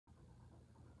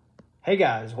Hey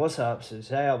guys, what's up? So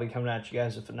today I'll be coming at you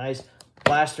guys with a nice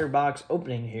blaster box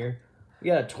opening here. We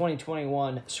got a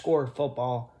 2021 Score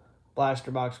Football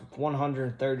blaster box with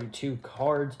 132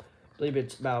 cards. I believe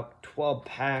it's about 12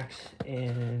 packs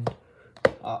and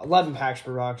 11 packs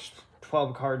per box,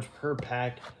 12 cards per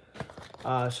pack.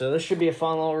 So this should be a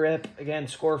fun little rip. Again,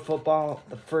 Score Football,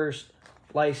 the first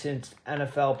licensed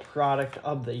NFL product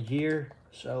of the year.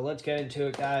 So let's get into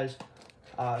it, guys.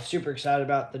 Super excited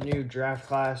about the new draft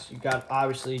class. You got,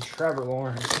 obviously, Trevor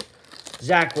Lawrence,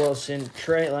 Zach Wilson,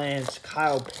 Trey Lance,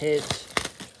 Kyle Pitts.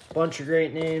 Bunch of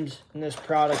great names in this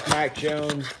product. Mac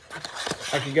Jones.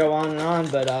 I could go on and on,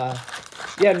 but,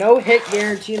 yeah, no hit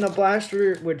guarantee in the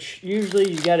blaster, which usually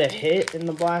you get a hit in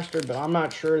the blaster, but I'm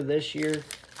not sure this year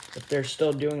if they're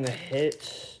still doing the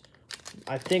hits.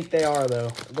 I think they are, though.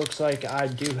 It looks like I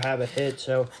do have a hit,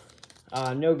 so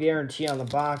no guarantee on the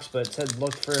box, but it said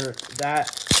look for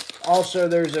that. Also,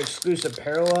 there's an exclusive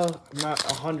parallel. I'm not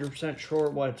 100% sure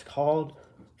what it's called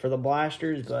for the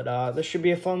blasters, but this should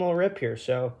be a fun little rip here.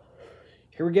 So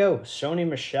here we go. Sony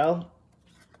Michel.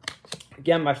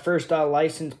 Again, my first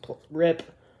licensed rip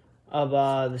of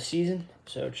the season,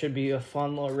 so it should be a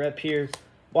fun little rip here.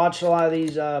 Watched a lot of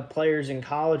these players in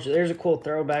college. There's a cool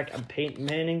throwback of Peyton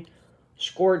Manning.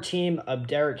 Score team of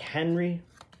Derrick Henry.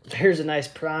 There's a nice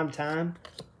prime time.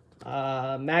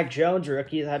 Mac Jones,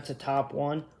 rookie. That's a top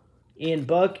one. Ian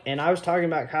Book. And I was talking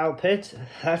about Kyle Pitts.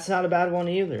 That's not a bad one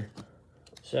either.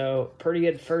 So, pretty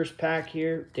good first pack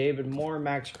here. David Moore,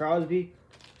 Max Crosby.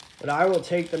 But I will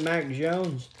take the Mac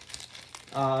Jones.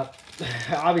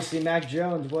 Obviously, Mac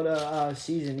Jones, what a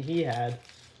season he had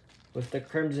with the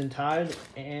Crimson Tide.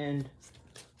 And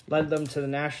led them to the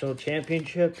national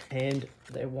championship. And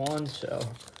they won. So,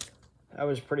 that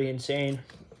was pretty insane.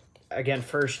 Again,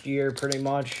 first year, pretty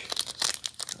much.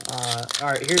 All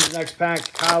right, here's the next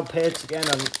pack. Kyle Pitts, again,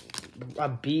 a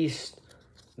beast.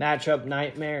 Matchup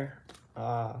nightmare.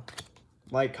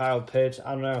 Like Kyle Pitts.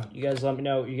 I don't know. You guys let me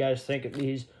know what you guys think of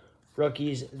these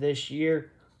rookies this year.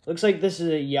 Looks like this is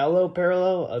a yellow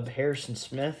parallel of Harrison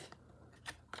Smith.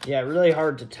 Yeah, really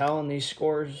hard to tell in these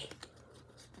scores.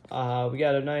 We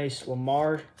got a nice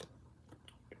Lamar.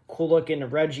 Cool looking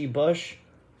Reggie Bush.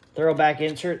 Throwback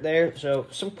insert there. So,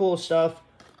 some cool stuff.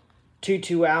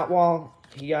 Tutu Atwell.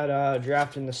 He got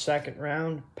drafted in the second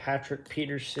round. Patrick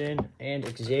Peterson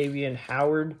and Xavier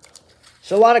Howard.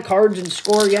 So, a lot of cards in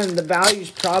Score. Again, the value's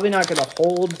probably not going to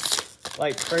hold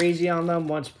like crazy on them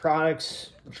once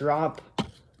products drop.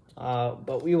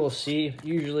 But we will see.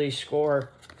 Usually,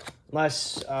 Score,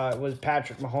 unless it was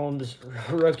Patrick Mahomes'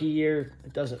 rookie year,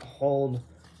 it doesn't hold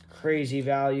crazy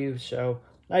value. So,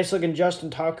 nice looking Justin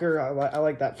Tucker. I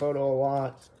like that photo a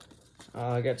lot.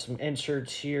 I got some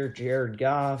inserts here. Jared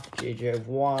Goff, J.J.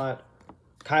 Watt,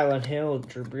 Kylan Hill,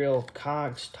 Jabril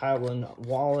Cox, Tylan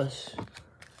Wallace.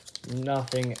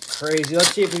 Nothing crazy.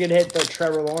 Let's see if we can hit the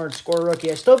Trevor Lawrence Score rookie.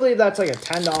 I still believe that's like a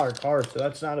 $10 card, so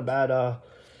that's not a bad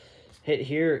hit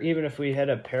here. Even if we hit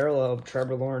a parallel of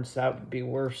Trevor Lawrence, that would be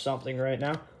worth something right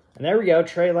now. And there we go.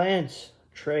 Trey Lance,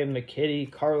 Trey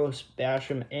McKitty, Carlos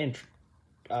Basham, and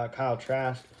Kyle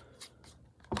Trask.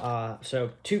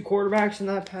 So, 2 quarterbacks in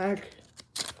that pack.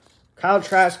 Kyle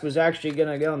Trask was actually going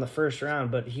to go in the first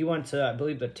round, but he went to, I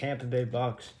believe, the Tampa Bay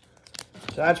Bucks.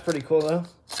 So, that's pretty cool, though.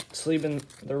 Sleeping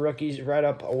the rookies right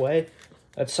up away.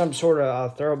 That's some sort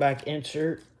of throwback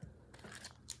insert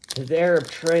there of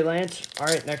Trey Lance. All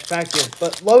right, next pack here.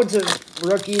 But loads of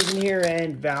rookies in here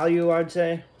and value, I'd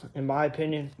say, in my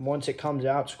opinion, once it comes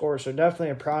out, Score. So, definitely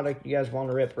a product you guys want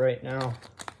to rip right now.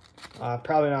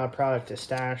 Probably not a product to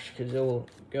stash because it will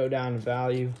go down in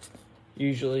value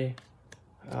usually.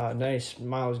 Nice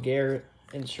Myles Garrett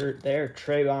insert there.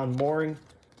 Trayvon Mooring.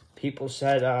 People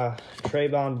said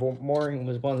Trayvon Mooring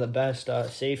was one of the best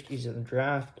safeties in the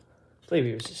draft. I believe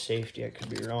he was a safety. I could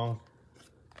be wrong.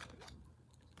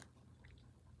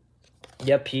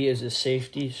 Yep, he is a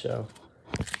safety, so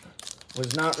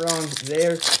was not wrong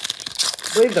there.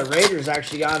 I believe the Raiders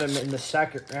actually got him in the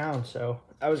second round, so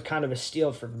that was kind of a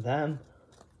steal from them.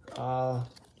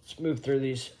 Let's move through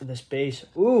this base.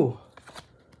 Ooh,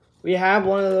 we have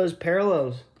one of those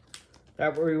parallels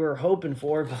that we were hoping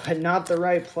for, but not the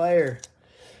right player.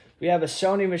 We have a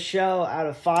Sony Michel out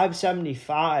of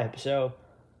 575. So,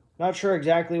 not sure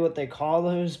exactly what they call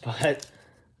those, but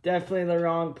definitely the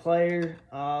wrong player.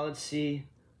 Let's see.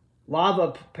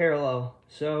 Lava parallel.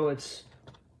 So, it's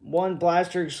one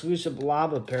blaster exclusive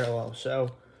lava parallel.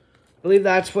 So, I believe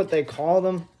that's what they call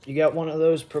them. You got one of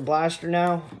those per blaster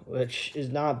now, which is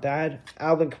not bad.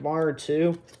 Alvin Kamara,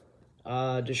 too.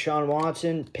 Deshaun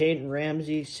Watson, Peyton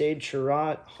Ramsey, Sage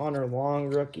Surratt, Hunter Long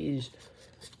rookies.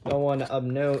 No one of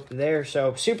note there.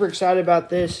 So, super excited about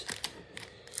this.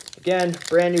 again,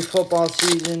 brand new football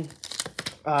season.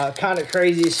 Kind of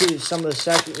crazy to see some of the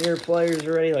second-year players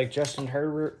already, like Justin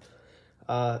Herbert.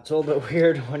 It's a little bit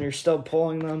weird when you're still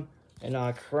pulling them in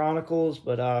Chronicles,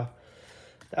 but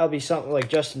that'll be something like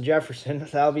Justin Jefferson.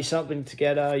 That'll be something to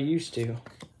get used to.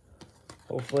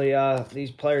 Hopefully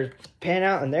these players pan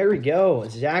out, and there we go.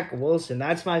 Zach Wilson.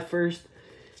 That's my first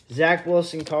Zach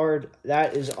Wilson card.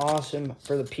 That is awesome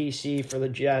for the PC, for the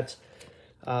Jets.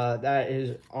 That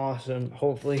is awesome.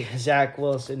 Hopefully Zach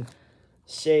Wilson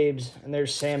saves. And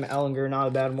there's Sam Ehlinger, not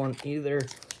a bad one either.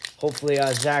 Hopefully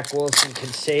Zach Wilson can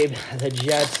save the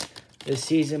Jets this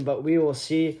season, but we will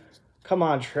see. Come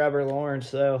on, Trevor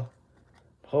Lawrence, though.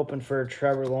 Hoping for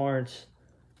Trevor Lawrence.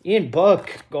 Ian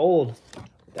Book, gold.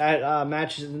 That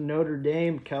matches the Notre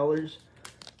Dame colors.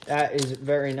 That is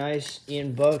very nice.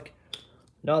 Ian Book.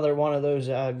 Another one of those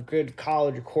good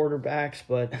college quarterbacks,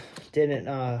 but didn't,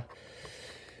 I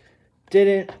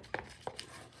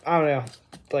don't know,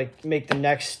 like make the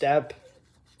next step.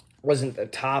 Wasn't the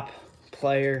top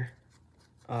player.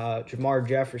 Jamar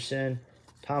Jefferson,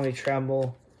 Tommy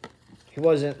Tremble. He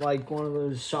wasn't like one of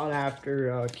those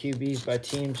sought-after QBs by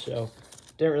teams, so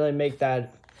didn't really make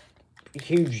that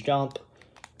huge jump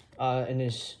in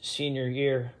his senior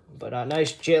year. But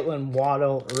nice Jalen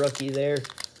Waddle, rookie there.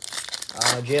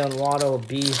 Jalen Waddle, a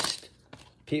beast.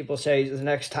 People say he's the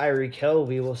next Tyreek Hill.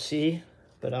 We will see.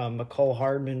 But McCole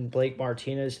Hardman, Blake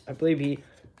Martinez. I believe he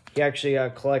actually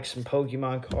collects some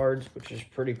Pokemon cards, which is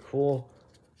pretty cool.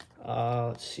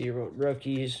 Let's see,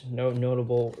 rookies. No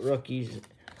notable rookies.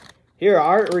 Here,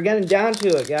 we're getting down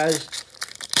to it, guys.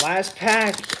 Last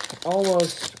pack.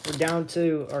 Almost. We're down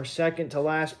to our second to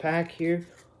last pack here.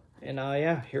 And,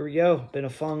 yeah, here we go. Been a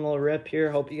fun little rip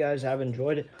here. Hope you guys have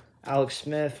enjoyed it. Alex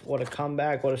Smith, what a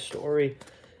comeback. What a story.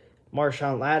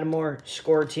 Marshawn Lattimore,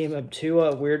 score team of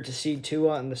Tua. Weird to see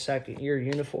Tua in the second-year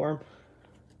uniform.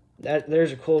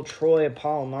 There's a cool Troy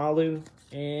Polamalu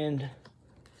and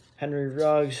Henry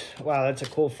Ruggs. Wow, that's a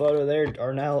cool photo there.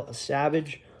 Darnell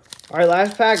Savage. All right,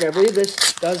 last pack. I believe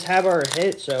this does have our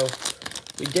hit, so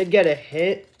we did get a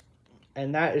hit,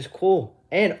 and that is cool.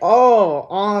 And, oh,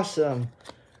 awesome.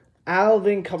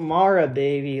 Alvin Kamara,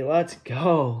 baby. Let's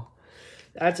go.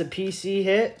 That's a PC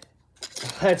hit.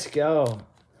 Let's go.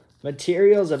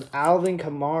 Materials of Alvin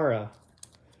Kamara.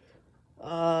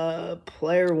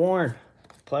 Player worn.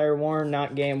 Player worn,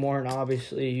 not game worn,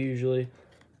 obviously, usually.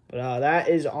 But that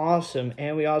is awesome.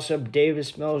 And we also have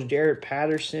Davis Mills, Jaret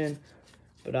Patterson.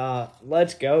 But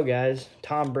let's go, guys.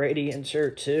 Tom Brady,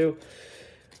 insert two.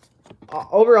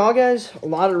 Overall, guys, a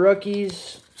lot of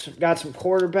rookies. Got some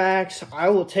quarterbacks. I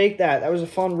will take that. That was a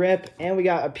fun rip. And we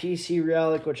got a PC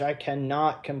relic, which I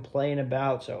cannot complain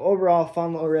about. So overall,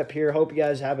 fun little rip here. Hope you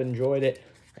guys have enjoyed it.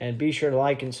 And be sure to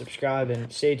like and subscribe.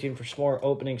 And stay tuned for some more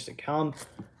openings to come.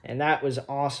 And that was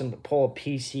awesome to pull a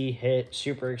PC hit.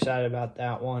 Super excited about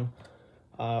that one.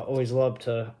 Always love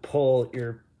to pull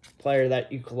your player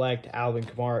that you collect. Alvin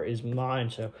Kamara is mine.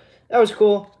 So that was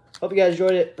cool. Hope you guys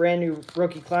enjoyed it. Brand new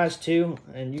rookie class, too.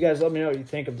 And you guys let me know what you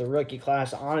think of the rookie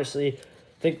class. Honestly,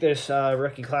 I think this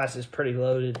rookie class is pretty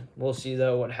loaded. We'll see,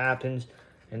 though, what happens.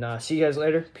 And see you guys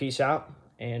later. Peace out.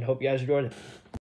 And hope you guys enjoyed it.